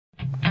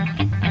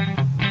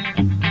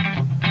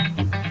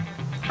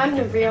I'm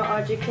the real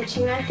Audrey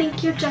Kitching. I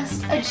think you're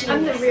just a genius.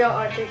 I'm the real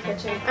Audrey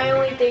Kitching. I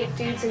only date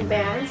dudes in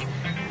bands.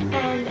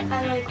 And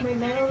I like my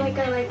metal like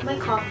I like my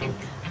coffee.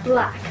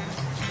 Black.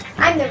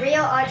 I'm the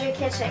real Audrey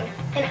Kitching,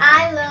 and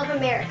I love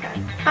America.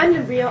 I'm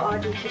the real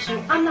Audrey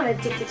Kitching. I'm not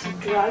addicted to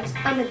drugs.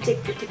 I'm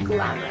addicted to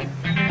glamour.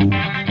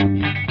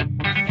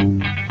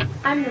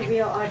 I'm the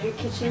real Audrey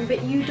Kitching,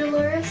 but you,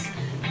 Dolores,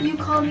 you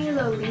call me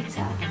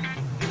Lolita.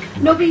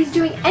 Nobody's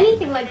doing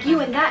anything like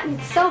you, and that in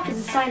itself is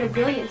a sign of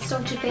brilliance,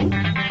 don't you think?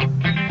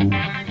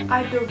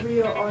 I'm the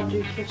real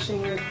Audrey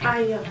Kitching, and I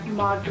am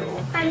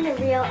model. I'm the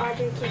real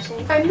Audrey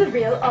Kitching. I'm the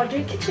real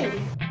Audrey Kitching.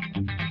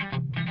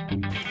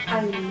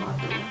 I'm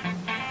model.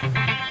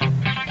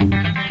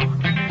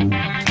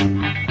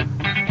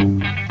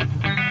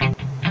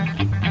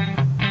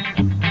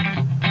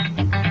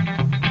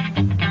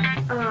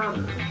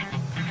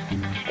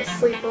 I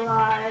sleep a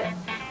lot.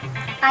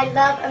 I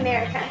love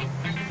America.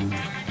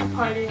 I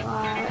party a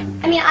lot.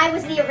 I mean, I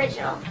was the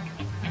original.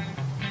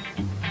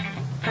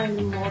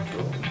 I'm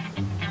model.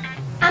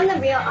 I'm the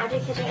real Audrey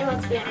Kitching, and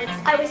let's be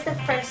honest, I was the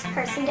first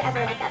person to ever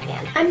like that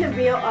band. I'm the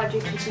real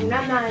Audrey Kitching, and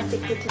I'm not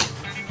addicted to...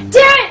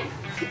 Darren!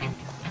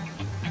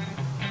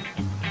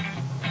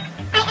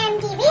 I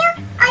am the real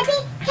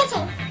Audrey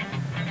Kitching.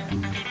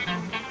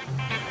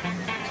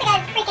 It's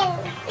like a freaking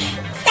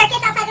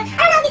circus outside the... I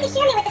don't know if you can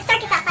hear me with the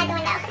circus outside the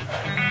window.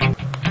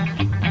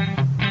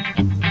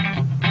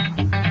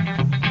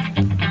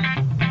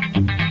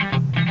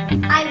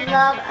 I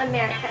love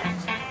America.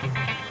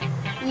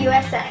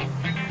 USA.